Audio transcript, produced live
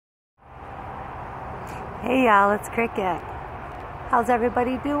Hey y'all, it's Cricket. How's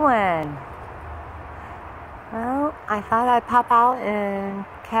everybody doing? Well, I thought I'd pop out and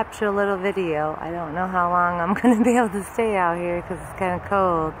capture a little video. I don't know how long I'm going to be able to stay out here because it's kind of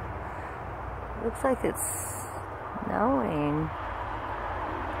cold. Looks like it's snowing.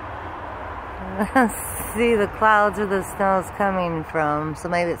 See the clouds where the snow's coming from, so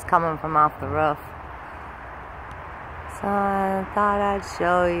maybe it's coming from off the roof. So I thought I'd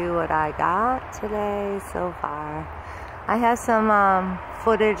show you what I got today so far. I have some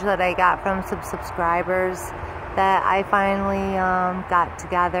footage that I got from some subscribers that I finally got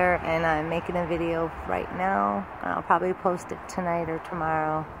together, and I'm making a video right now. I'll probably post it tonight or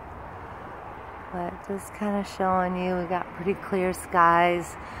tomorrow. But just kind of showing you, we got pretty clear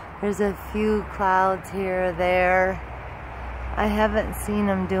skies. There's a few clouds here or there. I haven't seen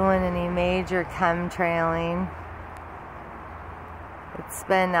them doing any major chemtrailing. It's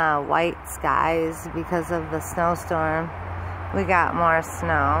been white skies because of the snowstorm. We got more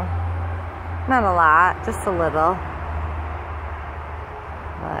snow. Not a lot, just a little.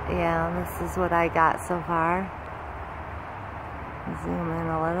 But yeah, this is what I got so far. Zoom in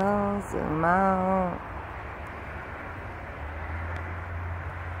a little, zoom out.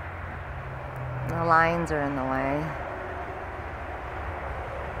 The lines are in the way.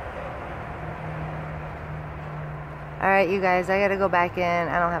 Alright, you guys, I gotta go back in.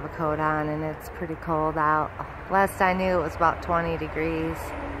 I don't have a coat on and it's pretty cold out. Last I knew it was about 20 degrees.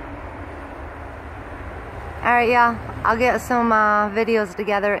 Alright, y'all, I'll get some videos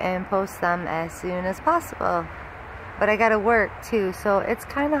together and post them as soon as possible. But I gotta work too, so it's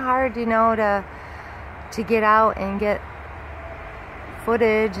kind of hard, you know, to get out and get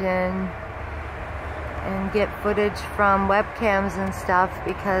footage and get footage from webcams and stuff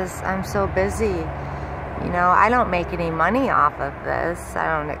because I'm so busy. You know, I don't make any money off of this.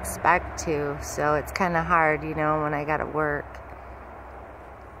 I don't expect to, so it's kind of hard, you know, when I gotta work.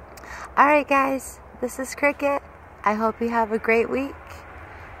 Alright guys, this is Cricket. I hope you have a great week,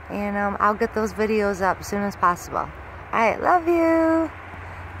 and I'll get those videos up as soon as possible. Alright, love you.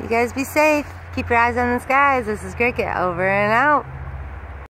 You guys be safe. Keep your eyes on the skies. This is Cricket, over and out.